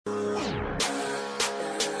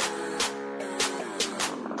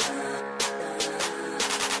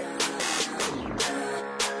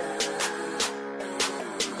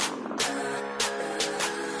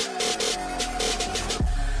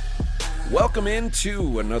Welcome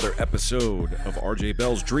into another episode of RJ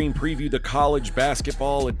Bell's Dream Preview, the college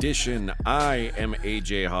basketball edition. I am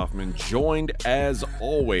AJ Hoffman, joined as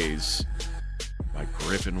always by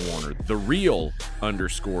Griffin Warner, the real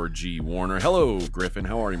 _G Warner. Hello, Griffin.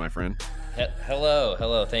 How are you, my friend?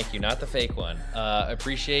 Hello. Thank you. Not the fake one.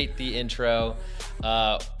 Appreciate the intro.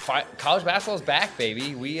 College basketball is back,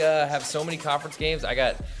 baby. We have so many conference games. I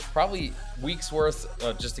got probably weeks worth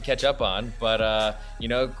just to catch up on, but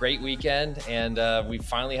great weekend, and we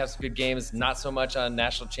finally have some good games. Not so much on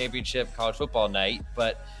national championship college football night,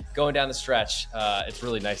 but going down the stretch, it's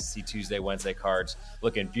really nice to see Tuesday, Wednesday cards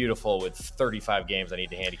looking beautiful with 35 games I need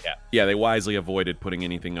to handicap. Yeah, they wisely avoided putting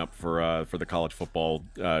anything up for the college football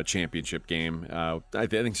championship game. I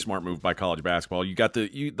think smart move by college basketball. You got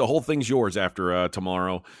the whole thing's yours after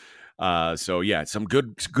tomorrow. So yeah, some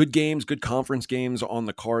good games, good conference games on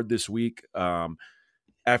the card this week.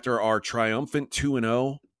 After our triumphant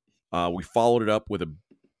 2-0, we followed it up with a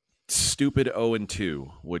stupid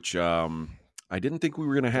 0-2, which I didn't think we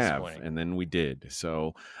were going to have, and then we did.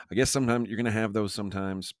 So I guess sometimes you're going to have those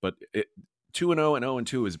sometimes, but 2-0 and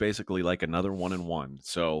 0-2 is basically like another 1-1.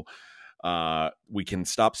 So we can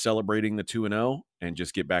stop celebrating the 2-0 and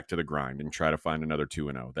just get back to the grind and try to find another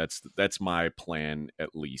 2-0. That's my plan,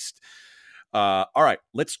 at least. All right,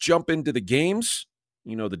 let's jump into the games.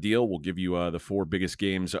 You know the deal. We'll give you the 4 biggest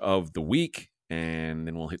games of the week, and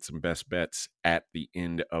then we'll hit some best bets at the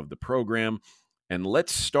end of the program. And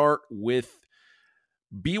let's start with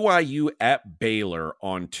BYU at Baylor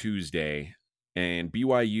on Tuesday. And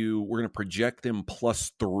BYU, we're going to project them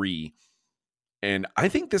 +3. And I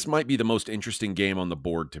think this might be the most interesting game on the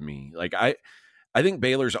board to me. Like, I think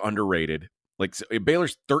Baylor's underrated. Like,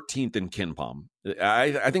 Baylor's 13th in KenPom.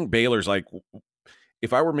 I think Baylor's like,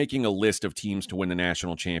 if I were making a list of teams to win the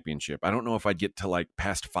national championship, I don't know if I'd get to like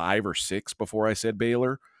past 5 or 6 before I said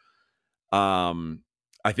Baylor.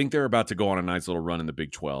 I think they're about to go on a nice little run in the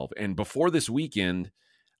Big 12. And before this weekend,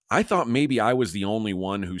 I thought maybe I was the only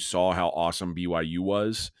one who saw how awesome BYU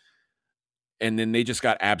was. And then they just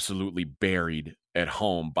got absolutely buried at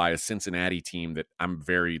home by a Cincinnati team that I'm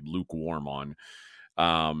very lukewarm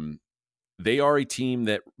on. They are a team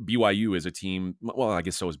that BYU is a team. Well, I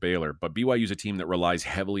guess so is Baylor, but BYU is a team that relies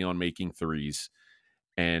heavily on making threes.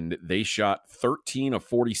 And they shot 13 of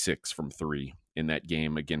 46 from 3 in that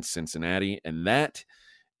game against Cincinnati. And that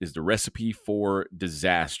is the recipe for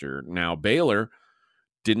disaster. Now, Baylor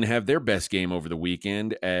didn't have their best game over the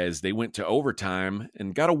weekend as they went to overtime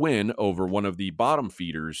and got a win over one of the bottom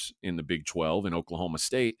feeders in the Big 12 in Oklahoma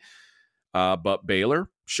State. But Baylor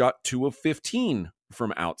shot 2 of 15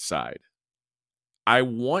 from outside. I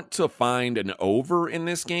want to find an over in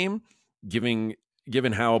this game, given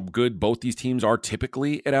how good both these teams are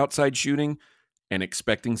typically at outside shooting, and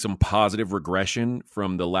expecting some positive regression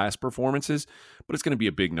from the last performances. But it's going to be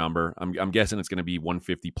a big number. I'm guessing it's going to be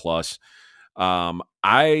 150 plus.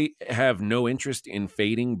 I have no interest in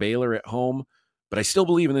fading Baylor at home, but I still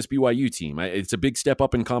believe in this BYU team. It's a big step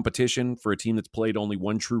up in competition for a team that's played only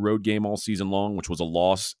one true road game all season long, which was a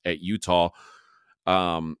loss at Utah. So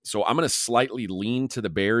I'm going to slightly lean to the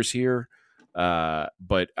Bears here,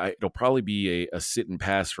 but it'll probably be a sit and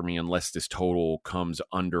pass for me unless this total comes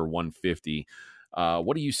under 150.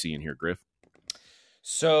 What are you seeing here, Griff?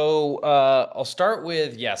 So I'll start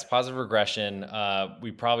with, yes, positive regression. We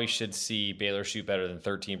probably should see Baylor shoot better than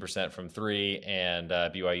 13% from 3 and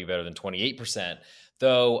BYU better than 28%.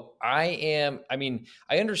 Though I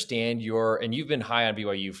understand and you've been high on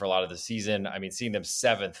BYU for a lot of the season. I mean, seeing them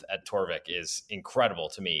 7th at Torvik is incredible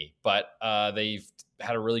to me, but they've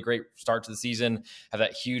had a really great start to the season, have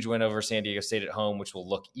that huge win over San Diego State at home, which will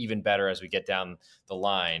look even better as we get down the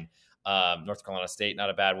line. North Carolina State, not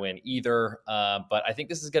a bad win either. But I think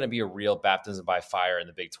this is going to be a real baptism by fire in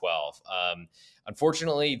the Big 12.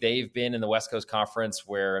 Unfortunately, they've been in the West Coast Conference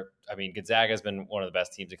where, Gonzaga has been one of the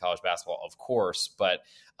best teams in college basketball, of course, but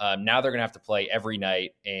now they're going to have to play every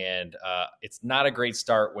night. And it's not a great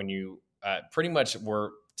start when you pretty much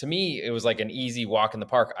were, to me, it was like an easy walk in the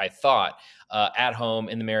park, I thought, at home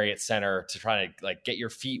in the Marriott Center to try to get your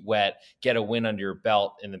feet wet, get a win under your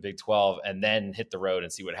belt in the Big 12, and then hit the road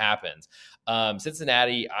and see what happens.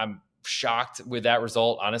 Cincinnati, I'm shocked with that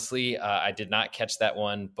result. Honestly, I did not catch that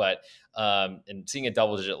one, but and seeing a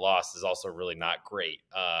double-digit loss is also really not great.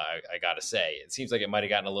 I got to say, it seems like it might have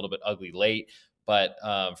gotten a little bit ugly late, But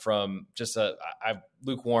from just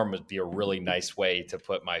lukewarm would be a really nice way to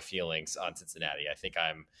put my feelings on Cincinnati. I think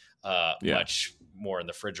I'm much more in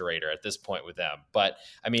the refrigerator at this point with them. But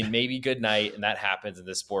I mean, maybe good night, and that happens in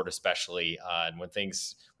this sport, especially. And when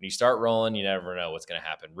you start rolling, you never know what's going to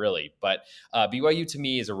happen, really. But BYU to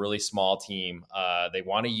me is a really small team. They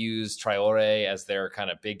want to use Traore as their kind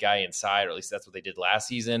of big guy inside, or at least that's what they did last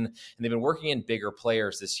season. And they've been working in bigger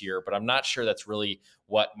players this year, but I'm not sure that's really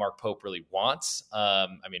what Mark Pope really wants. I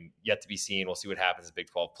mean, yet to be seen. We'll see what happens in Big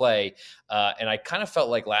 12 play. And I kind of felt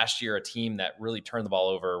like last year, a team that really turned the ball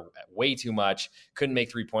over way too much, couldn't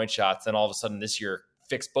make 3-point shots. Then all of a sudden this year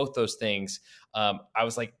fixed both those things. I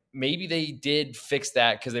was like, maybe they did fix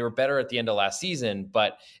that because they were better at the end of last season,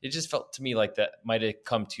 but it just felt to me like that might have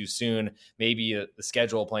come too soon. Maybe the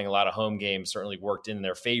schedule, playing a lot of home games, certainly worked in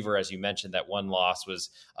their favor. As you mentioned, that one loss was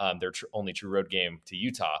their only true road game to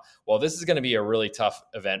Utah. Well, this is going to be a really tough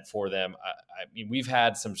event for them. I mean, we've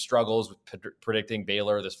had some struggles with predicting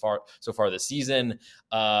Baylor so far this season.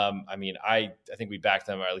 I mean, I think we backed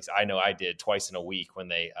them, or at least I know I did, twice in a week when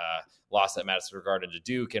they lost at Madison Square Garden to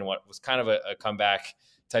Duke, and what was kind of a comeback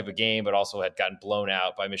type of game, but also had gotten blown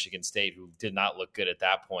out by Michigan State, who did not look good at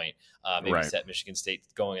that point. Maybe set Michigan State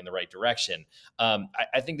going in the right direction.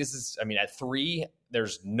 I think this is, I mean, at 3,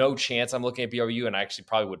 there's no chance I'm looking at BYU, and I actually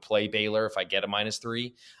probably would play Baylor if I get a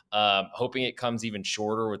 -3. Hoping it comes even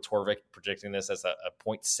shorter, with Torvik predicting this as a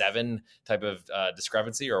 0.7 type of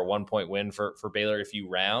discrepancy, or a 1-point win for Baylor if you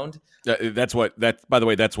round. By the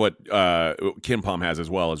way, that's what Kim Palm has as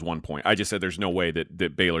well, as 1 point. I just said there's no way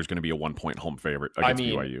that Baylor's going to be a 1-point home favorite against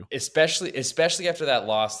BYU. Especially after that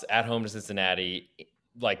loss at home to Cincinnati,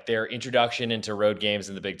 like their introduction into road games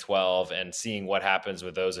in the Big 12 and seeing what happens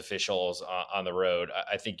with those officials on the road.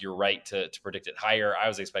 I think you're right to predict it higher. I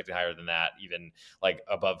was expecting higher than that, even like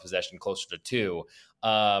above possession, closer to 2.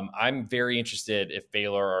 I'm very interested if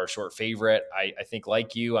Baylor are a short favorite. I think,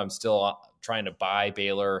 like you, I'm still trying to buy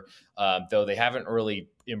Baylor, though they haven't really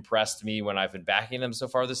impressed me when I've been backing them so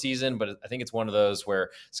far this season. But I think it's one of those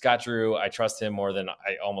where Scott Drew, I trust him more than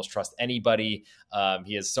I almost trust anybody.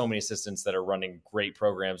 He has so many assistants that are running great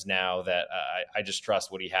programs now that I just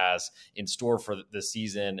trust what he has in store for this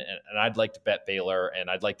season. And I'd like to bet Baylor, and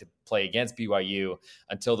I'd like to play against BYU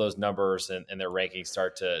until those numbers and their rankings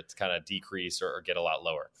start to kind of decrease or get a lot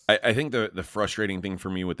lower. I think the frustrating thing for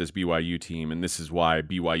me with this BYU team, and this is why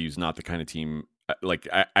BYU is not the kind of team, like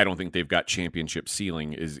I don't think they've got championship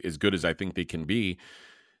ceiling as good as I think they can be.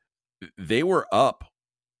 They were up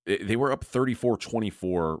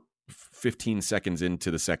 34-24 15 seconds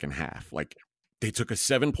into the second half. Like, they took a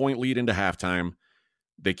 7-point lead into halftime.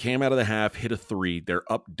 They came out of the half, hit a 3.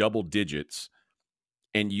 They're up double digits.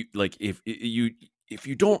 And you, like, if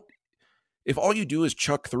all you do is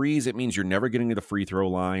chuck threes, it means you're never getting to the free throw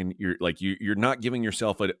line. You're not giving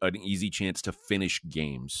yourself an easy chance to finish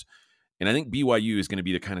games. And I think BYU is going to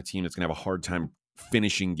be the kind of team that's going to have a hard time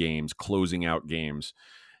finishing games, closing out games.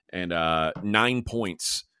 And 9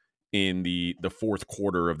 points in the fourth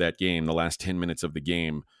quarter of that game, the last 10 minutes of the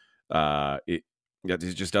game, it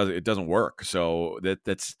doesn't work. So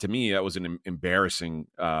that's, to me, that was an embarrassing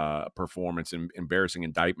performance, and embarrassing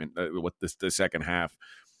indictment with the second half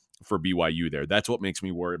for BYU there. That's what makes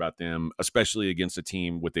me worry about them, especially against a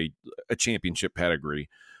team with a championship pedigree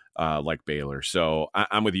like Baylor. So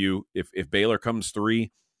I'm with you. If Baylor comes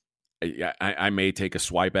 3, I may take a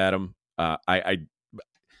swipe at them.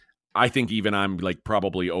 I think even I'm like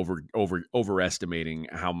probably overestimating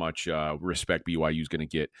how much respect BYU is going to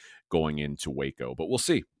get going into Waco, but we'll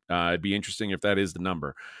see. It'd be interesting if that is the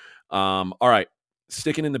number. All right,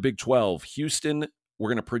 sticking in the Big 12, Houston, we're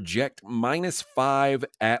going to project -5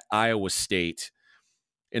 at Iowa State.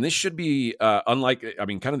 And this should be kind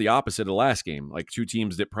of the opposite of the last game, like two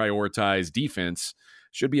teams that prioritize defense.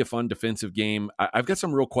 Should be a fun defensive game. I've got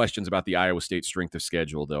some real questions about the Iowa State strength of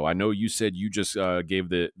schedule, though. I know you said you just gave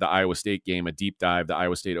the Iowa State game a deep dive, the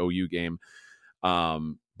Iowa State OU game.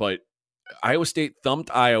 But Iowa State thumped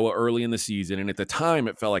Iowa early in the season, and at the time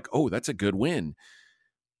it felt like, oh, that's a good win.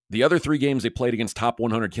 The other 3 games they played against top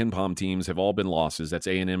 100 KenPom teams have all been losses. That's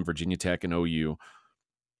A&M, Virginia Tech, and OU.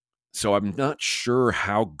 So I'm not sure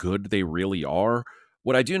how good they really are.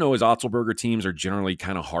 What I do know is Otzelberger teams are generally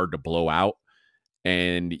kind of hard to blow out.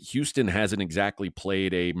 And Houston hasn't exactly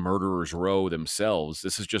played a murderer's row themselves.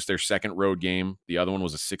 This is just their second road game. The other one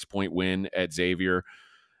was a 6-point win at Xavier.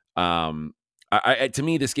 To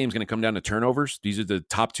me, this game's going to come down to turnovers. These are the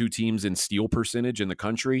top 2 teams in steal percentage in the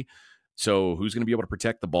country. So who's going to be able to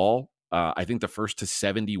protect the ball? I think the first to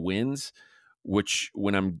 70 wins, which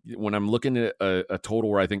when I'm looking at a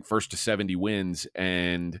total where I think first to 70 wins,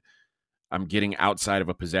 and I'm getting outside of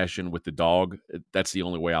a possession with the dog. That's the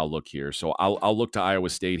only way I'll look here. So I'll look to Iowa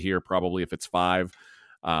State here probably if it's 5.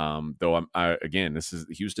 Though again, this is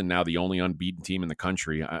Houston now the only unbeaten team in the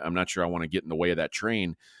country. I'm not sure I want to get in the way of that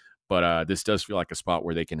train, but this does feel like a spot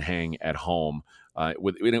where they can hang at home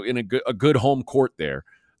in a good home court there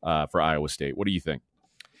for Iowa State. What do you think?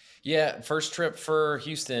 Yeah, first trip for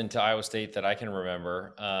Houston to Iowa State that I can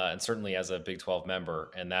remember, and certainly as a Big 12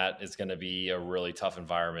 member, and that is going to be a really tough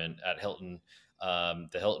environment at Hilton.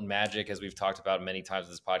 The Hilton Magic, as we've talked about many times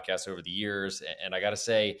in this podcast over the years, and I got to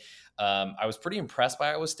say, I was pretty impressed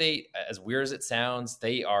by Iowa State. As weird as it sounds,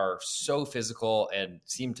 they are so physical and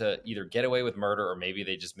seem to either get away with murder or maybe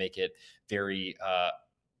they just make it very,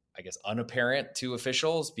 I guess, unapparent to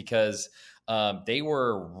officials because they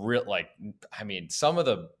were real. Like, I mean, some of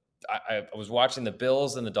the I was watching the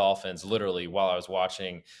Bills and the Dolphins literally while I was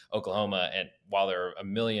watching Oklahoma, and while there are a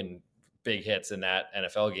million big hits in that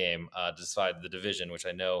NFL game to decide the division, which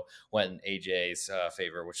I know went in AJ's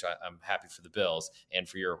favor, which I'm happy for the Bills and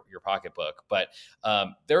for your pocketbook. But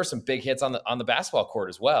there were some big hits on the basketball court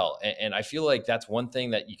as well, and I feel like that's one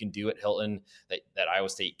thing that you can do at Hilton that Iowa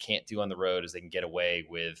State can't do on the road is they can get away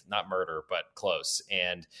with not murder but close,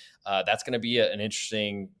 and that's going to be an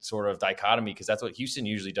interesting sort of dichotomy because that's what Houston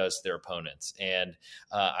usually does to their opponents. And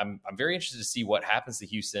I'm very interested to see what happens to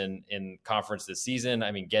Houston in conference this season.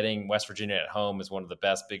 I mean, getting West Virginia at home is one of the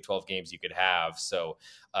best Big 12 games you could have. So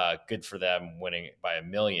good for them winning by a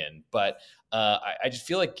million. But I just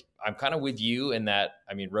feel like I'm kind of with you in that,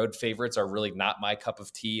 I mean, road favorites are really not my cup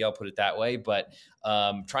of tea. I'll put it that way. But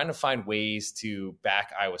trying to find ways to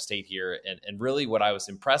back Iowa State here. And really what I was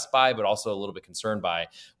impressed by, but also a little bit concerned by,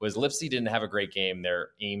 was Lipsey didn't have a great game. Their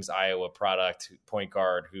Ames, Iowa product point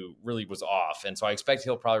guard who really was off. And so I expect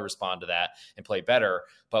he'll probably respond to that and play better.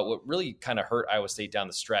 But what really kind of hurt Iowa State down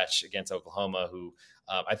the stretch against Oklahoma, who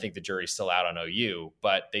I think the jury's still out on OU,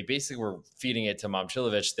 but they basically were feeding it to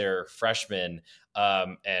Momcilovic, their freshman,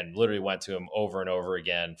 and literally went to him over and over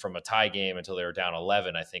again from a tie game until they were down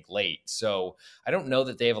 11, I think, late. So I don't know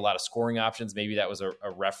that they have a lot of scoring options. Maybe that was a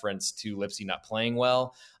reference to Lipsey not playing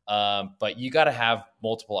well. But you got to have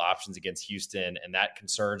multiple options against Houston, and that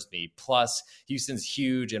concerns me. Plus, Houston's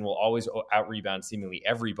huge and will always out-rebound seemingly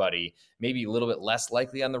everybody, maybe a little bit less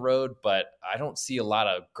likely on the road, but I don't see a lot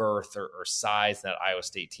of girth or size in that Iowa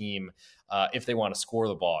State team if they want to score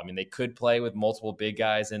the ball. I mean, they could play with multiple big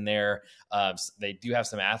guys in there. They do have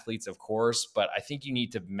some athletes, of course, but I think you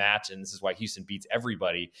need to match, and this is why Houston beats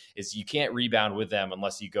everybody, is you can't rebound with them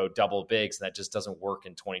unless you go double bigs, and that just doesn't work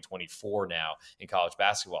in 2024 now in college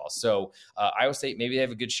basketball. So Iowa State, maybe they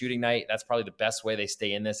have a good shooting night. That's probably the best way they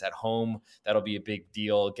stay in this at home. That'll be a big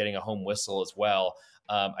deal, getting a home whistle as well.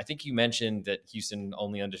 I think you mentioned that Houston,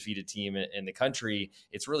 only undefeated team in the country.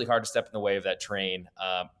 It's really hard to step in the way of that train.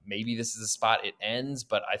 Maybe this is a spot it ends,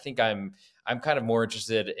 but I think I'm kind of more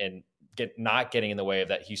interested in not getting in the way of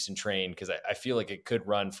that Houston train because I feel like it could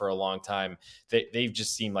run for a long time. They've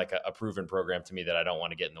just seemed like a proven program to me that I don't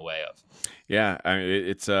want to get in the way of. Yeah, I mean,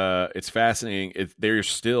 it's fascinating. They're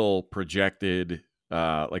still projected,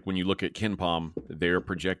 like when you look at KenPom, they're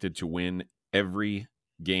projected to win every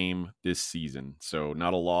game this season, so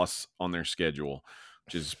not a loss on their schedule,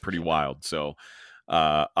 which is pretty wild. So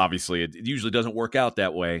obviously it usually doesn't work out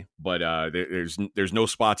that way, but there's no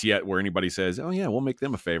spots yet where anybody says, oh yeah, we'll make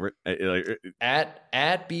them a favorite. At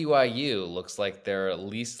BYU looks like they're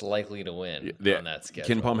least likely to win on that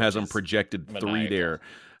schedule. KenPom has them projected maniacal. 3 there.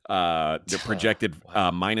 They're projected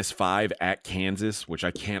 -5 at Kansas, which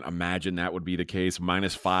I can't imagine that would be the case.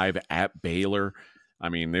 -5 at Baylor. I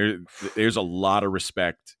mean, there's a lot of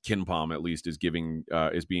respect KenPom at least is being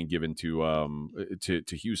given to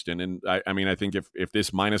Houston, and I mean I think if this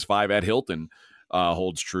 -5 at Hilton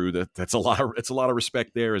holds true, that's a lot of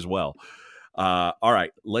respect there as well. All right,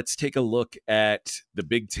 let's take a look at the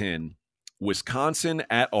Big Ten. Wisconsin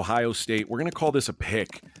at Ohio State. We're going to call this a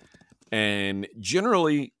pick, and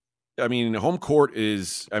generally, I mean, home court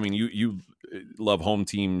is. I mean, you love home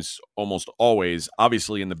teams almost always.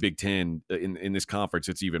 Obviously, in the Big Ten, in this conference,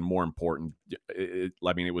 it's even more important.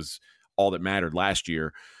 I mean, it was all that mattered last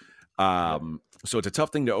year. So it's a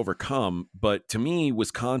tough thing to overcome. But to me,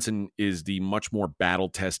 Wisconsin is the much more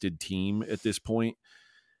battle-tested team at this point.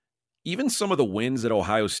 Even some of the wins that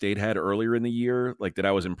Ohio State had earlier in the year, like that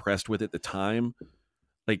I was impressed with at the time,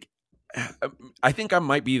 like I think I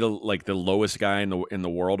might be the lowest guy in the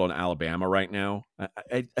world on Alabama right now.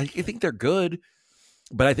 I think they're good,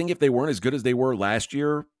 but I think if they weren't as good as they were last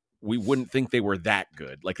year, we wouldn't think they were that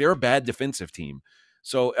good. Like they're a bad defensive team.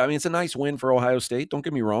 So I mean, it's a nice win for Ohio State. Don't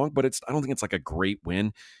get me wrong, but I don't think it's like a great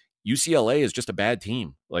win. UCLA is just a bad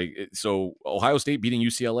team. So Ohio State beating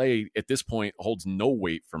UCLA at this point holds no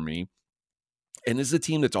weight for me. And this is a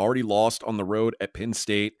team that's already lost on the road at Penn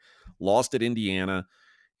State, lost at Indiana.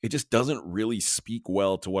 It just doesn't really speak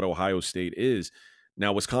well to what Ohio State is.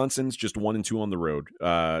 Now, Wisconsin's just 1-2 on the road.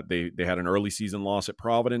 They had an early season loss at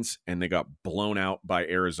Providence, and they got blown out by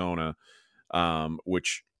Arizona,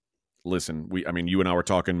 which, listen, you and I were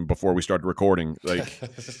talking before we started recording,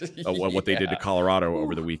 what they did to Colorado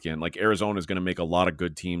over the weekend. Like, Arizona is going to make a lot of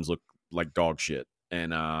good teams look like dog shit.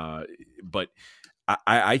 And but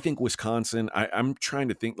I think Wisconsin, I'm trying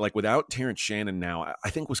to think, like, without Terrence Shannon now, I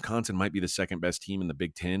think Wisconsin might be the second best team in the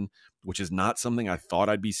Big Ten, which is not something I thought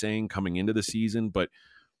I'd be saying coming into the season, but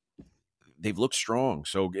they've looked strong.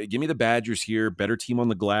 So give me the Badgers here, better team on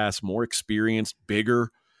the glass, more experienced,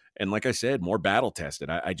 bigger, and like I said, more battle tested.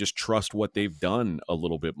 I just trust what they've done a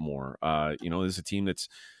little bit more. This is a team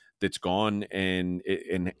that's gone and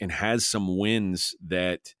has some wins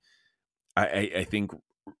that I think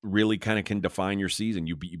really kind of can define your season.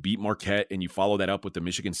 You beat Marquette and you follow that up with the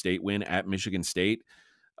Michigan State win at Michigan State.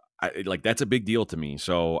 That's a big deal to me.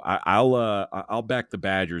 So I'll back the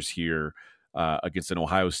Badgers here against an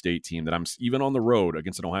Ohio State team that I'm, even on the road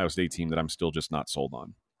against an Ohio State team that I'm still just not sold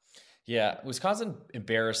on. Yeah, Wisconsin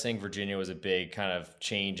embarrassing Virginia was a big kind of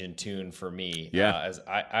change in tune for me. Yeah. As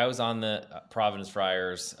I was on the Providence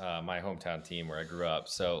Friars, my hometown team where I grew up.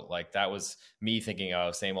 So like that was me thinking,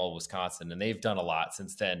 oh, same old Wisconsin. And they've done a lot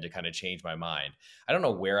since then to kind of change my mind. I don't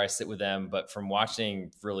know where I sit with them, but from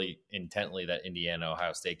watching really intently that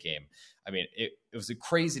Indiana-Ohio State game, I mean, it was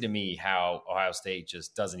crazy to me how Ohio State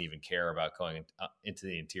just doesn't even care about going into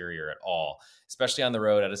the interior at all, especially on the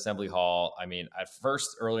road at Assembly Hall. I mean, at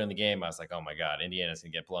first, early in the game, I was like, oh my God, Indiana's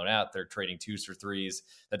going to get blown out. They're trading twos for threes.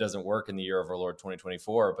 That doesn't work in the year of our Lord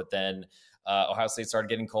 2024. But then Ohio State started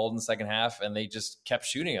getting cold in the second half, and they just kept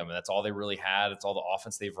shooting them. And that's all they really had. It's all the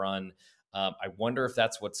offense they've run. I wonder if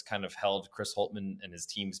that's what's kind of held Chris Holtmann and his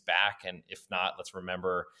teams back. And if not, let's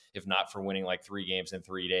remember, if not for winning like 3 games in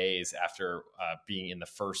 3 days after being in the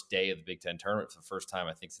first day of the Big Ten tournament for the first time,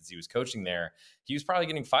 I think, since he was coaching there, he was probably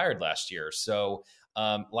getting fired last year. So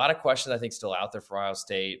a lot of questions, I think, still out there for Ohio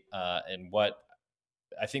State. And what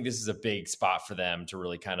I think this is a big spot for them to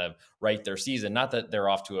really kind of right their season. Not that they're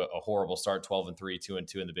off to a horrible start, 12-3,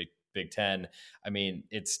 2-2 in the Big Ten. I mean,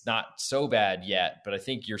 it's not so bad yet, but I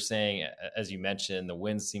think you're saying, as you mentioned, the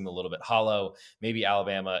wins seem a little bit hollow. Maybe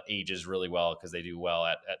Alabama ages really well because they do well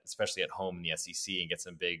at especially at home in the SEC and get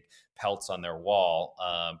some big pelts on their wall.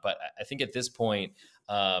 But I think at this point,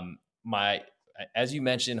 as you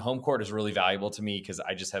mentioned, home court is really valuable to me because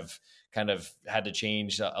I just have kind of had to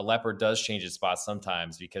change. A leopard does change its spots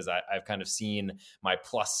sometimes because I've kind of seen my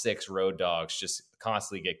 +6 road dogs just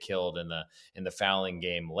constantly get killed in the fouling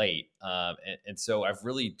game late. And so I've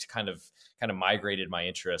really kind of migrated my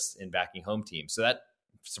interest in backing home teams. So that,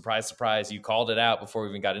 surprise, surprise, you called it out before we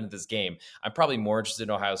even got into this game. I'm probably more interested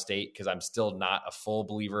in Ohio State because I'm still not a full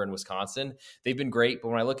believer in Wisconsin. They've been great, but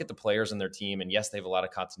when I look at the players on their team, and yes, they have a lot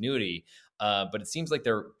of continuity, but it seems like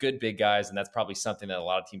they're good big guys, and that's probably something that a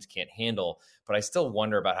lot of teams can't handle. But I still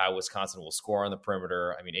wonder about how Wisconsin will score on the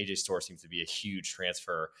perimeter. I mean, AJ Storr seems to be a huge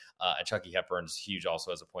transfer, and Chucky Hepburn's huge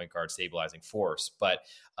also as a point guard stabilizing force. But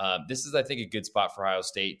this is, I think, a good spot for Ohio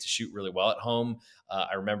State to shoot really well at home.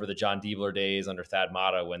 I remember the John Diebler days under Thad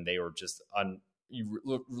Matta when they were just you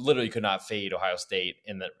literally could not fade Ohio State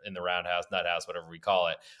in the roundhouse, nut house, whatever we call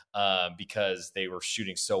it, because they were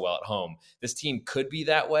shooting so well at home. This team could be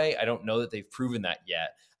that way. I don't know that they've proven that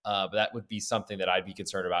yet, but that would be something that I'd be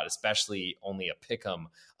concerned about, especially only a pick'em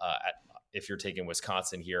if you're taking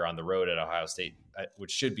Wisconsin here on the road at Ohio State,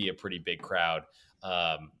 which should be a pretty big crowd,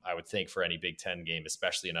 I would think, for any Big Ten game,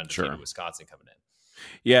 especially an undefeated Wisconsin coming in.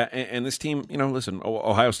 Yeah, and this team, listen,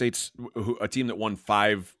 Ohio State's a team that won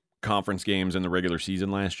 5 conference games in the regular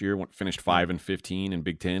season last year, finished 5-15 in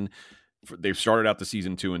Big Ten. They've started out the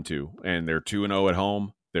season 2-2, and they're 2-0 at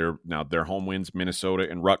home. Their home wins Minnesota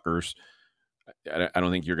and Rutgers. I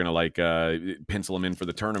don't think you're going to pencil them in for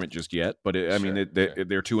the tournament just yet, but they're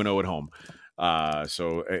 2-0 at home.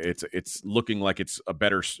 So it's looking like it's a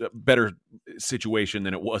better situation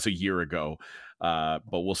than it was a year ago. But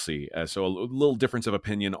we'll see. So a little difference of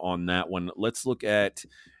opinion on that one. Let's look at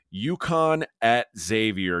UConn at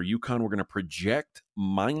Xavier. UConn, we're going to project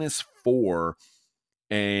 -4.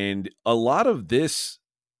 And a lot of this,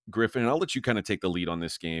 Griffin, and I'll let you kind of take the lead on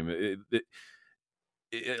this game.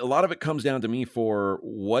 A lot of it comes down to me for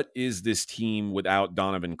what is this team without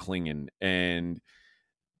Donovan Clingan. And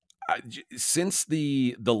since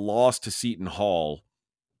the loss to Seton Hall,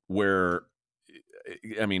 where,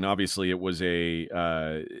 I mean, obviously it was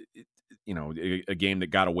a game that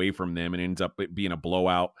got away from them and ends up being a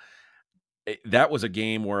blowout. That was a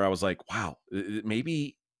game where I was like, wow,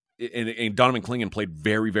 maybe. And Donovan Clingan played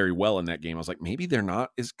very, very well in that game. I was like, maybe they're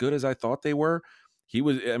not as good as I thought they were.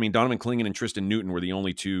 Donovan Clingan and Tristan Newton were the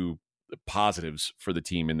only two positives for the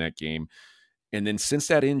team in that game. And then since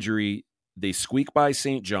that injury, they squeak by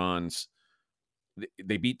St. John's.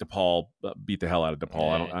 They beat DePaul, beat the hell out of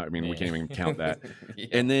DePaul. We can't even count that. Yeah.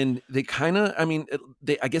 And then they kind of,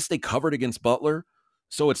 I guess they covered against Butler.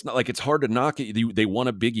 So it's not like it's hard to knock it. They won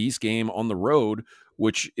a Big East game on the road,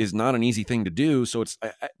 which is not an easy thing to do. So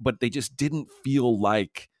but they just didn't feel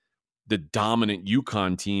like the dominant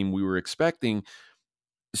UConn team we were expecting.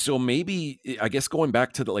 So maybe, I guess going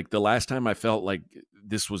back to the last time I felt like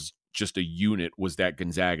this was just a unit was that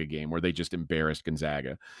Gonzaga game where they just embarrassed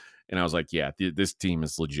Gonzaga. And I was like, yeah, this team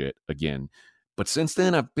is legit again. But since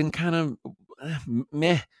then, I've been kind of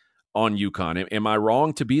meh on UConn. Am I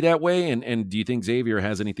wrong to be that way? And do you think Xavier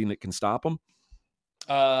has anything that can stop them?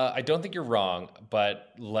 I don't think you're wrong,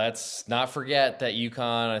 but let's not forget that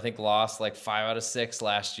UConn, I think, lost like 5 out of 6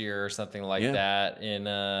 last year or something like that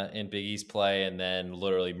in Big East play, and then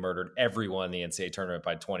literally murdered everyone in the NCAA tournament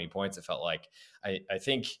by 20 points. It felt like. I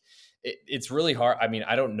think it's really hard.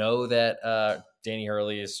 I don't know that Danny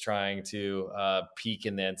Hurley is trying to peak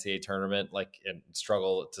in the NCAA tournament and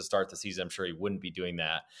struggle to start the season. I'm sure he wouldn't be doing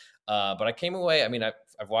that. But I came away.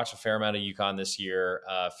 I've watched a fair amount of UConn this year.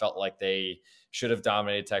 Felt like they should have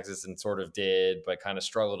dominated Texas and sort of did, but kind of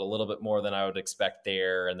struggled a little bit more than I would expect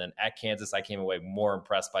there. And then at Kansas, I came away more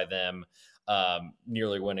impressed by them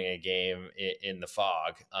nearly winning a game in the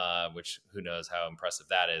fog, which who knows how impressive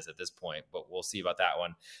that is at this point, but we'll see about that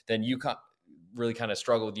one. Then UConn really kind of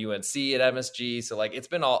struggled with UNC at MSG. So it's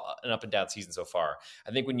been all an up and down season so far.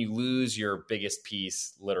 I think when you lose your biggest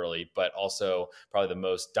piece, literally, but also probably the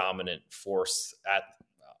most dominant force at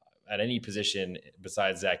any position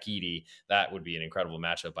besides Zach Edey, that would be an incredible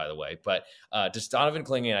matchup, by the way. But just Donovan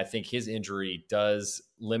Clingan, I think his injury does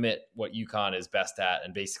limit what UConn is best at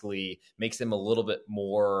and basically makes them a little bit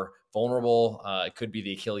more vulnerable. It could be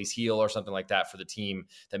the Achilles heel or something like that for the team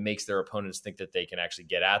that makes their opponents think that they can actually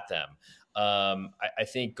get at them. I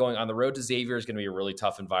think going on the road to Xavier is going to be a really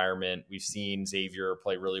tough environment. We've seen Xavier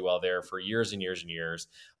play really well there for years and years and years,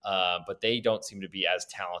 but they don't seem to be as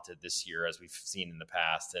talented this year as we've seen in the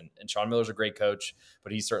past. And Sean Miller's a great coach,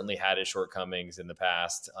 but he's certainly had his shortcomings in the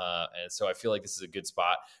past. And so I feel like this is a good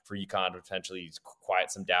spot for UConn to potentially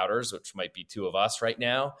quiet some doubters, which might be two of us right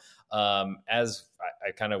now. As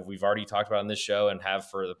we've already talked about on this show and have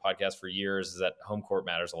for the podcast for years, is that home court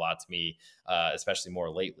matters a lot to me, especially more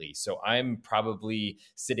lately. So I'm probably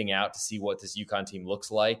sitting out to see what this UConn team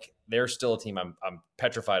looks like. They're still a team I'm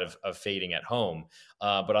petrified of fading at home.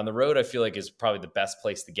 But on the road, I feel like is probably the best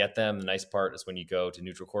place to get them. The nice part is when you go to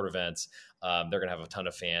neutral court events, they're going to have a ton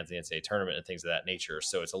of fans in the NCAA tournament and things of that nature.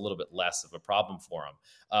 So it's a little bit less of a problem for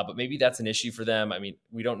them. But maybe that's an issue for them.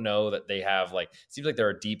 We don't know that they have it seems like they're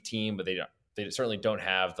a deep team, but they certainly don't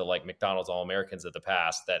have the McDonald's All-Americans of the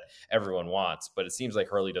past that everyone wants. But it seems like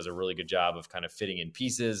Hurley does a really good job of kind of fitting in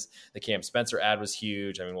pieces. The Cam Spencer ad was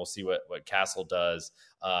huge. We'll see what Castle does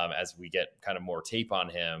as we get kind of more tape on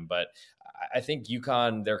him. But I think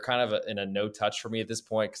UConn, they're kind of in a no touch for me at this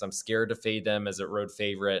point because I'm scared to fade them as a road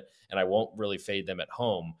favorite, and I won't really fade them at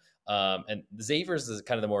home. And Xavier's is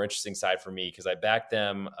kind of the more interesting side for me because I backed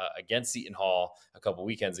them against Seton Hall a couple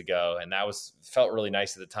weekends ago, and that felt really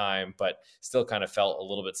nice at the time, but still kind of felt a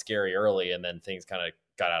little bit scary early, and then things kind of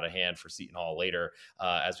got out of hand for Seton Hall later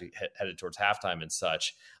as we headed towards halftime and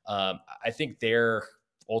such. I think they're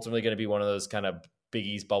ultimately going to be one of those kind of Big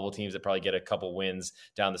East bubble teams that probably get a couple wins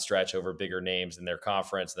down the stretch over bigger names in their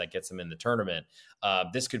conference, and that gets them in the tournament.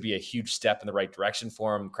 This could be a huge step in the right direction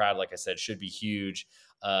for them. The crowd, like I said, should be huge.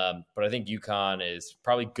 But I think UConn is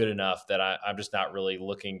probably good enough that I'm just not really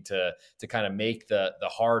looking to kind of make the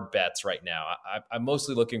hard bets right now. I'm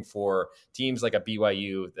mostly looking for teams like a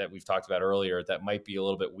BYU that we've talked about earlier that might be a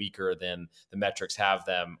little bit weaker than the metrics have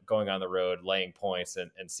them going on the road, laying points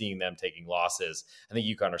and seeing them taking losses. I think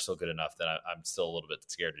UConn are still good enough that I'm still a little bit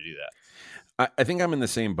scared to do that. I think I'm in the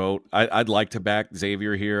same boat. I'd like to back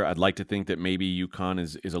Xavier here. I'd like to think that maybe UConn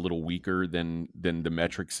is a little weaker than the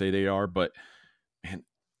metrics say they are, but man,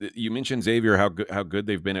 you mentioned Xavier, how good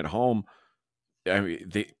they've been at home.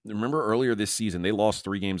 They remember earlier this season they lost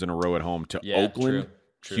 3 games in a row at home to Oakland,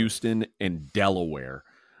 true. Houston, and Delaware.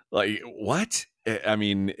 What?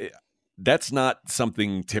 That's not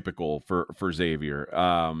something typical for Xavier.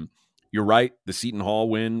 You're right. The Seton Hall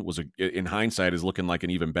win was in hindsight is looking like an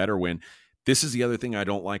even better win. This is the other thing I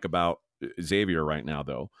don't like about Xavier right now,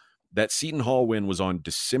 though. That Seton Hall win was on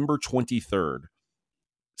December 23rd.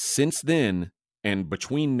 Since then, and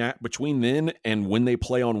between then and when they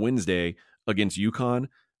play on Wednesday against UConn,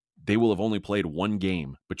 they will have only played one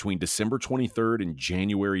game. Between December 23rd and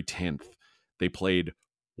January 10th, they played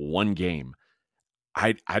one game.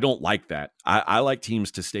 I don't like that. I like teams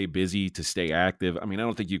to stay busy, to stay active. I mean, I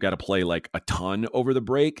don't think you've got to play like a ton over the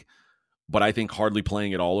break, but I think hardly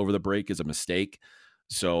playing it all over the break is a mistake.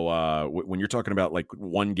 So when you're talking about like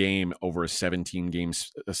one game over a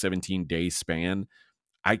 17-day span,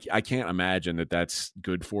 I can't imagine that that's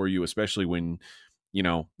good for you, especially when,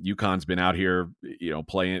 UConn's been out here,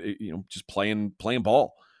 playing, just playing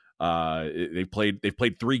ball. They've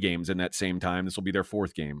played 3 games in that same time. This will be their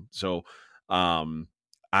 4th game. So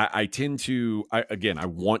I tend to, I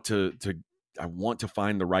want to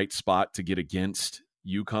find the right spot to get against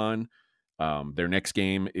UConn. Their next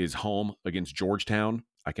game is home against Georgetown.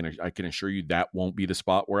 I can assure you that won't be the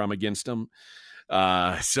spot where I'm against them.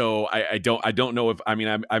 So I don't know if, I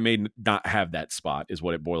may not have that spot is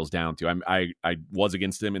what it boils down to. I was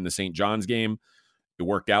against them in the St. John's game. It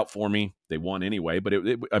worked out for me. They won anyway, but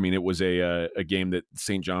it was a game that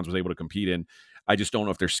St. John's was able to compete in. I just don't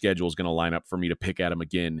know if their schedule is going to line up for me to pick at them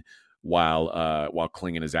again while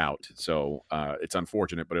Klingon is out. So it's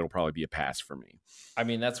unfortunate, but it'll probably be a pass for me. I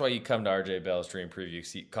mean, that's why you come to RJ Bell's Dream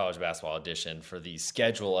Preview College Basketball Edition for the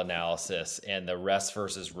schedule analysis and the rest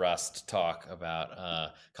versus rust talk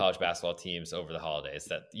about college basketball teams over the holidays.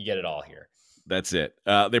 That you get it all here. That's it.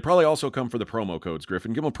 They probably also come for the promo codes,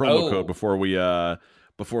 Griffin. Give them a promo code before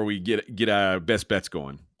we get best bets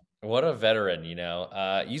going. What a veteran,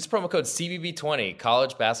 use promo code CBB20,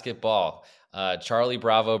 college basketball. Charlie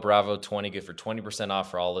Bravo 20, good for 20%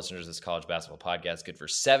 off for all listeners of this college basketball podcast. Good for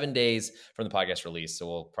 7 days from the podcast release. So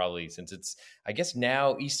we'll probably, since it's, I guess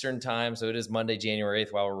now Eastern time, so it is Monday, January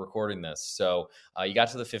 8th while we're recording this. So you got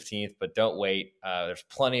to the 15th, but don't wait. There's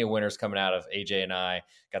plenty of winners coming out of AJ and I.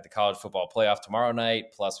 Got the college football playoff tomorrow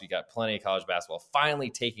night. Plus we got plenty of college basketball finally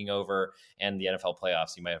taking over, and the NFL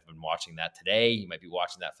playoffs. You might have been watching that today. You might be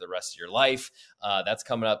watching that for the rest of your life. That's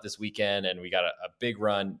coming up this weekend, and we got a big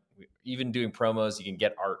run. Even doing promos, you can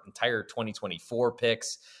get our entire 2024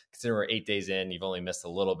 picks. Consider we're 8 days in, you've only missed a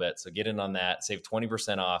little bit. So get in on that, save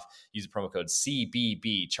 20% off, use the promo code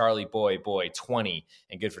CBB, Charlie Boy 20,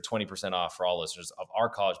 and good for 20% off for all listeners of our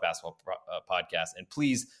college basketball podcast. And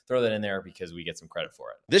please throw that in there because we get some credit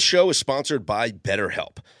for it. This show is sponsored by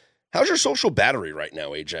BetterHelp. How's your social battery right now,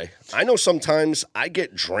 AJ? I know sometimes I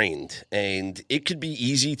get drained, and it could be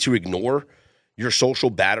easy to ignore your social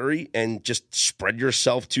battery and just spread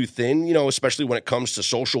yourself too thin, especially when it comes to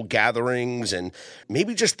social gatherings and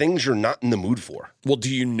maybe just things you're not in the mood for. Well, do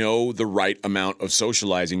you know the right amount of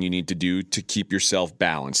socializing you need to do to keep yourself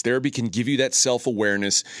balanced? Therapy can give you that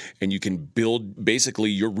self-awareness, and you can build basically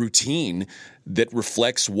your routine that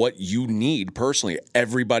reflects what you need personally.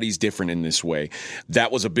 Everybody's different in this way.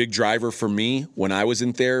 That was a big driver for me when I was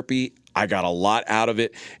in therapy. I got a lot out of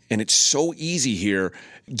it, and it's so easy here.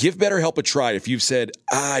 Give BetterHelp a try. If you've said,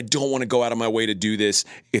 I don't want to go out of my way to do this,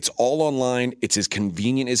 it's all online, it's as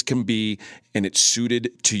convenient as can be, and it's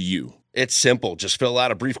suited to you. It's simple. Just fill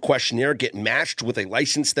out a brief questionnaire, get matched with a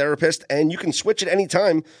licensed therapist, and you can switch at any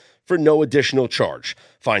time for no additional charge.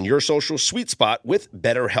 Find your social sweet spot with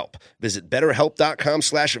BetterHelp. Visit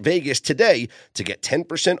BetterHelp.com/Vegas today to get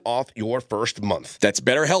 10% off your first month. That's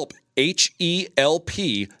BetterHelp,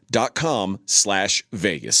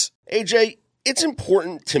 HELP.com/Vegas. AJ, it's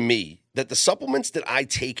important to me that the supplements that I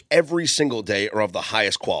take every single day are of the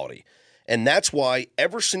highest quality. And that's why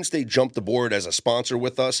ever since they jumped aboard as a sponsor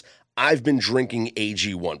with us, I've been drinking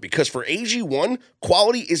AG1, because for AG1,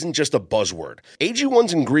 quality isn't just a buzzword.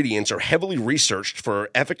 AG1's ingredients are heavily researched for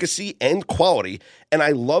efficacy and quality, and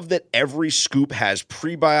I love that every scoop has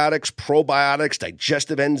prebiotics, probiotics,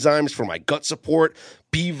 digestive enzymes for my gut support,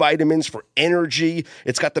 B vitamins for energy.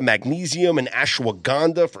 It's got the magnesium and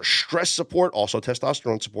ashwagandha for stress support, also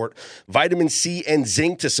testosterone support, vitamin C and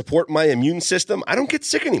zinc to support my immune system. I don't get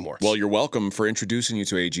sick anymore. Well, you're welcome for introducing you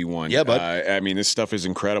to AG1. Yeah, bud. This stuff is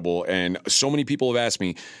incredible, and so many people have asked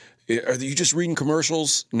me, are you just reading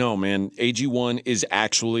commercials? No, man. AG1 is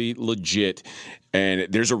actually legit,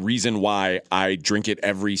 and there's a reason why I drink it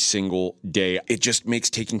every single day. It just makes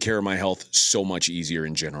taking care of my health so much easier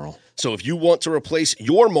in general. So if you want to replace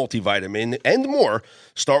your multivitamin and more,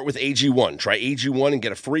 start with AG1. Try AG1 and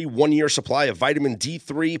get a free 1-year supply of vitamin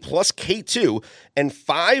D3 plus K2 and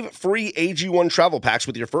 5 free AG1 travel packs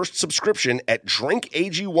with your first subscription at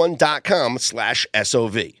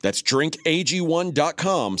drinkag1.com/SOV. That's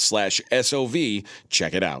drinkag1.com/SOV.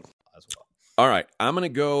 Check it out. All right, I'm going to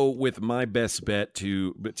go with my best bet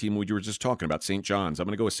to the team we were just talking about, St. John's. I'm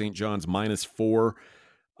going to go with St. John's -4.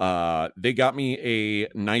 They got me a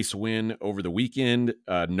nice win over the weekend,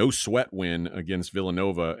 no sweat win against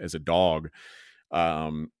Villanova as a dog.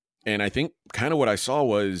 And I think kind of what I saw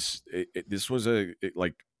was this was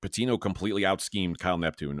like Pitino completely out-schemed Kyle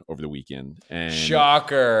Neptune over the weekend. And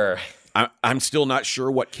shocker. I'm still not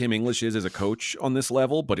sure what Kim English is as a coach on this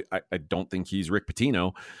level, but I don't think he's Rick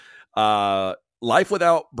Pitino. Life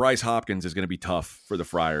without Bryce Hopkins is going to be tough for the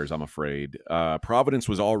Friars, I'm afraid. Providence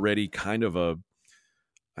was already kind of a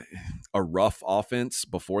rough offense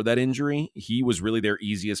before that injury. He was really their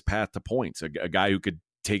easiest path to points, a guy who could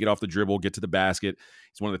take it off the dribble, get to the basket.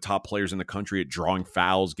 He's one of the top players in the country at drawing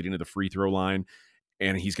fouls, getting to the free throw line,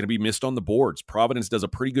 and he's going to be missed on the boards. Providence does a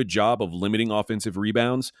pretty good job of limiting offensive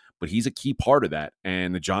rebounds, but he's a key part of that.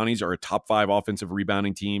 And the Johnnies are a top 5 offensive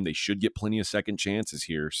rebounding team. They should get plenty of second chances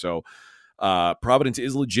here. So Providence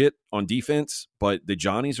is legit on defense, but the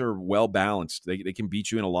Johnnies are well balanced. They can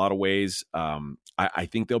beat you in a lot of ways. I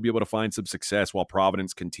think they'll be able to find some success while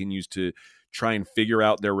Providence continues to try and figure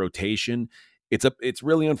out their rotation. It's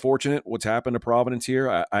really unfortunate what's happened to Providence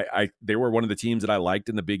here. They were one of the teams that I liked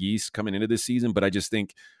in the Big East coming into this season, but I just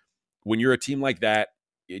think when you're a team like that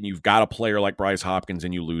and you've got a player like Bryce Hopkins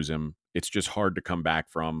and you lose him, it's just hard to come back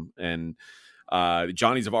from. And the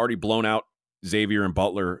Johnnies have already blown out Xavier and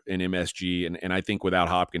Butler in MSG, and I think without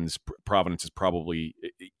Hopkins, Providence is probably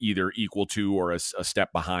either equal to or a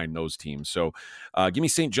step behind those teams. So give me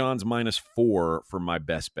St. John's -4 for my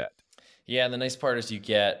best bet. Yeah, and the nice part is you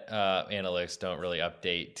get analytics don't really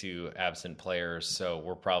update to absent players, so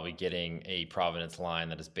we're probably getting a Providence line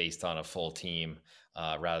that is based on a full team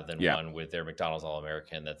rather than one with their McDonald's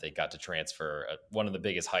All-American that they got to transfer. One of the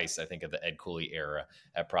biggest heists, I think, of the Ed Cooley era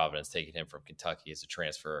at Providence, taking him from Kentucky as a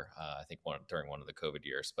transfer, I think during one of the COVID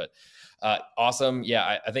years. But awesome.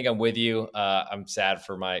 Yeah, I think I'm with you. I'm sad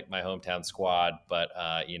for my hometown squad, but,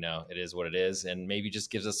 it is what it is. And maybe just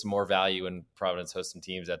gives us some more value when Providence hosts some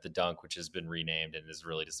teams at the Dunk, which has been renamed and is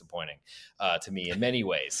really disappointing to me in many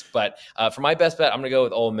ways. But for my best bet, I'm going to go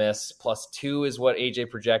with Ole Miss. +2 is what AJ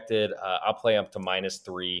projected. I'll play up to -3.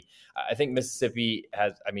 I think Mississippi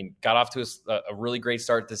got off to a really great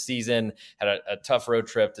start this season, had a tough road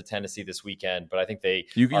trip to Tennessee this weekend, but I think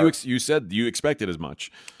you said you expected as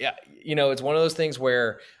much. Yeah. It's one of those things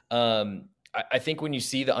where I think when you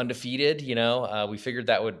see the undefeated, we figured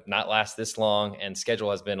that would not last this long, and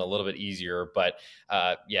schedule has been a little bit easier. But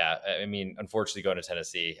unfortunately, going to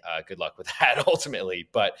Tennessee, good luck with that ultimately.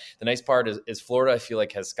 But the nice part is Florida, I feel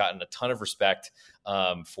like, has gotten a ton of respect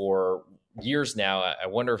for years now. I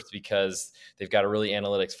wonder if it's because they've got a really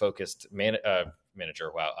analytics focused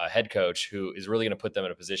head coach who is really going to put them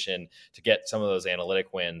in a position to get some of those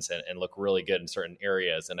analytic wins and look really good in certain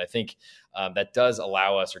areas. And I think that does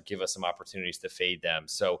allow us or give us some opportunities to fade them.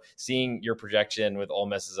 So seeing your projection with Ole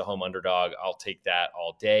Miss as a home underdog, I'll take that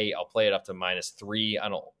all day. I'll play it up to -3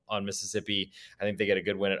 on Mississippi. I think they get a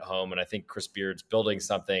good win at home. And I think Chris Beard's building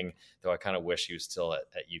something, though I kind of wish he was still at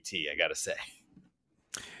UT, I got to say.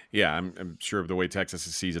 Yeah, I'm sure the way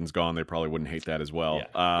Texas's season's gone, they probably wouldn't hate that as well.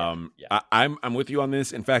 Yeah. I'm with you on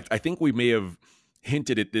this. In fact, I think we may have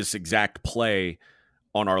hinted at this exact play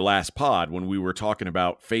on our last pod when we were talking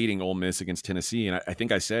about fading Ole Miss against Tennessee. And I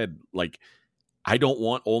think I said, I don't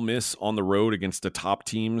want Ole Miss on the road against the top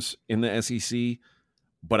teams in the SEC,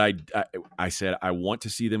 but I said I want to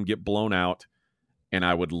see them get blown out. And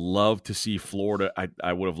I would love to see Florida.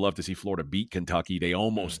 I would have loved to see Florida beat Kentucky. They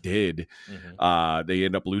almost did. Mm-hmm. They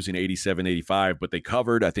ended up losing 87-85, but they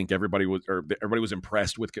covered. I think everybody was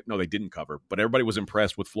impressed with. No, they didn't cover, but everybody was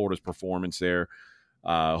impressed with Florida's performance there.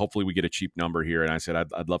 Hopefully, we get a cheap number here. And I said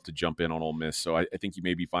I'd love to jump in on Ole Miss. So I think you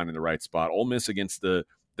may be finding the right spot. Ole Miss against the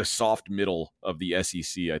soft middle of the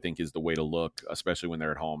SEC, I think, is the way to look, especially when they're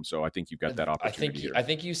at home. So I think you've got that opportunity. I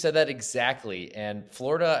think you said that exactly. And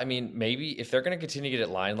Florida, maybe if they're going to continue to get it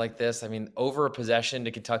lined like this, over a possession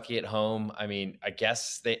to Kentucky at home, I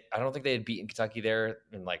don't think they had beaten Kentucky there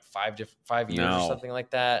in 5 years or something like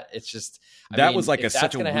that. It's just was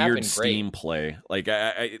such a weird steam play.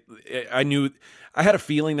 I knew, I had a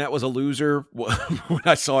feeling that was a loser when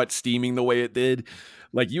I saw it steaming the way it did.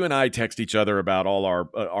 You and I text each other about all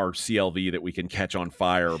our CLV that we can catch on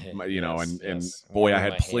fire, and boy, I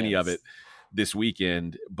had plenty of it this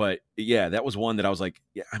weekend. But yeah, that was one that I was like,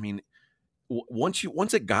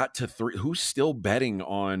 once it got to 3, who's still betting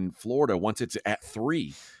on Florida once it's at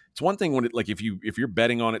 3? It's one thing when if you're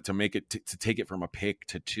betting on it to make it to take it from a pick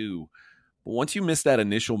to 2, but once you miss that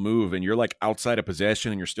initial move and you're outside of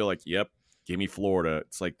possession and you're still yep, give me Florida.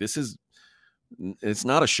 It's this is it's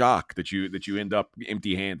not a shock that you end up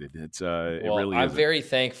empty-handed. It really I'm isn't. very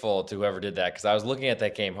thankful to whoever did that, because I was looking at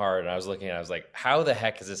that game hard, and I was like, how the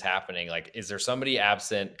heck is this happening? Like, is there somebody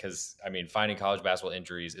absent? Because I mean, finding college basketball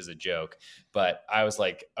injuries is a joke, but I was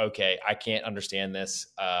like, okay, I can't understand this.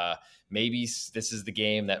 Maybe this is the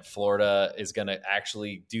game that Florida is going to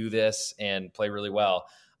actually do this and play really well.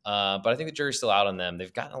 But I think the jury's still out on them.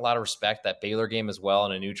 They've gotten a lot of respect. That Baylor game as well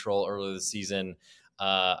in a neutral earlier this season.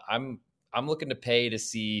 I'm looking to pay to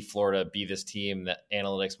see Florida be this team, that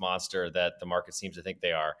analytics monster that the market seems to think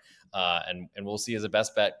they are. And we'll see as a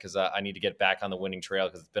best bet, because I need to get back on the winning trail,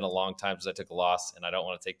 because it's been a long time since I took a loss, and I don't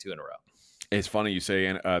want to take 2 in a row. It's funny you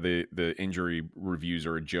say the injury reviews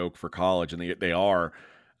are a joke for college, and they are.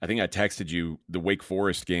 I think I texted you the Wake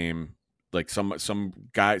Forest game. Like some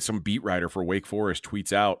guy, some beat writer for Wake Forest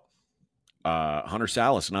tweets out Hunter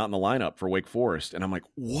Salas not in the lineup for Wake Forest, and I'm like,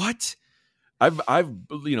 what? I've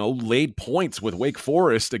laid points with Wake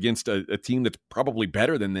Forest against a team that's probably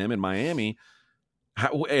better than them in Miami,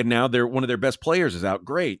 and now one of their best players is out.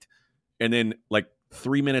 Great, and then like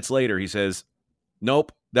 3 minutes later, he says,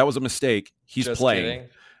 "Nope, that was a mistake. He's Just playing."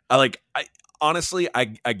 kidding. Honestly, I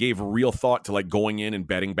gave real thought to like going in and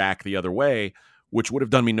betting back the other way, which would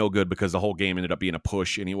have done me no good, because the whole game ended up being a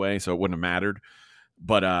push anyway, so it wouldn't have mattered.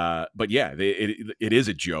 But yeah, it is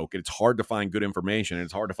a joke. It's hard to find good information, and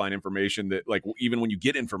it's hard to find information that, like, even when you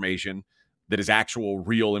get information that is actual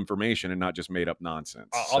real information and not just made up nonsense.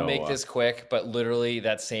 I'll make this quick, but literally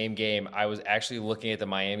that same game, I was actually looking at the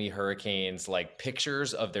Miami Hurricanes, like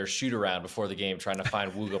pictures of their shoot around before the game, trying to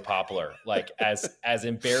find Wooga Poplar. Like, as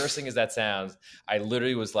embarrassing as that sounds, I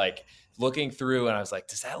literally was like looking through, and I was like,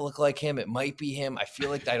 does that look like him? It might be him. I feel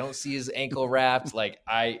like I don't see his ankle wrapped. Like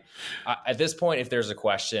I at this point, if there's a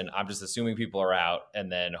question, I'm just assuming people are out,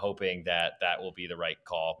 and then hoping that will be the right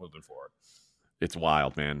call moving forward. It's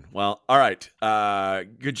wild, man. Well, all right.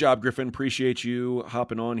 Good job, Griffin. Appreciate you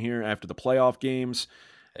hopping on here after the playoff games,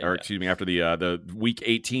 after the Week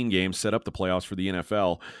 18 games, set up the playoffs for the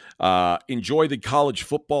NFL. Enjoy the college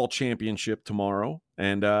football championship tomorrow,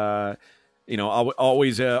 and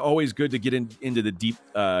always good to get into the deep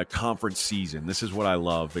conference season. This is what I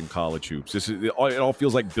love in college hoops. It all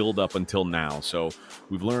feels like build up until now. So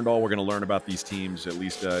we've learned all we're going to learn about these teams, at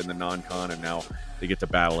least in the non-con, and now they get to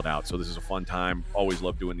battle it out. So this is a fun time. Always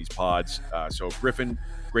love doing these pods. So Griffin,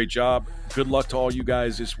 great job. Good luck to all you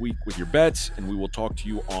guys this week with your bets, and we will talk to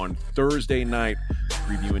you on Thursday night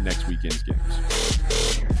previewing next weekend's games.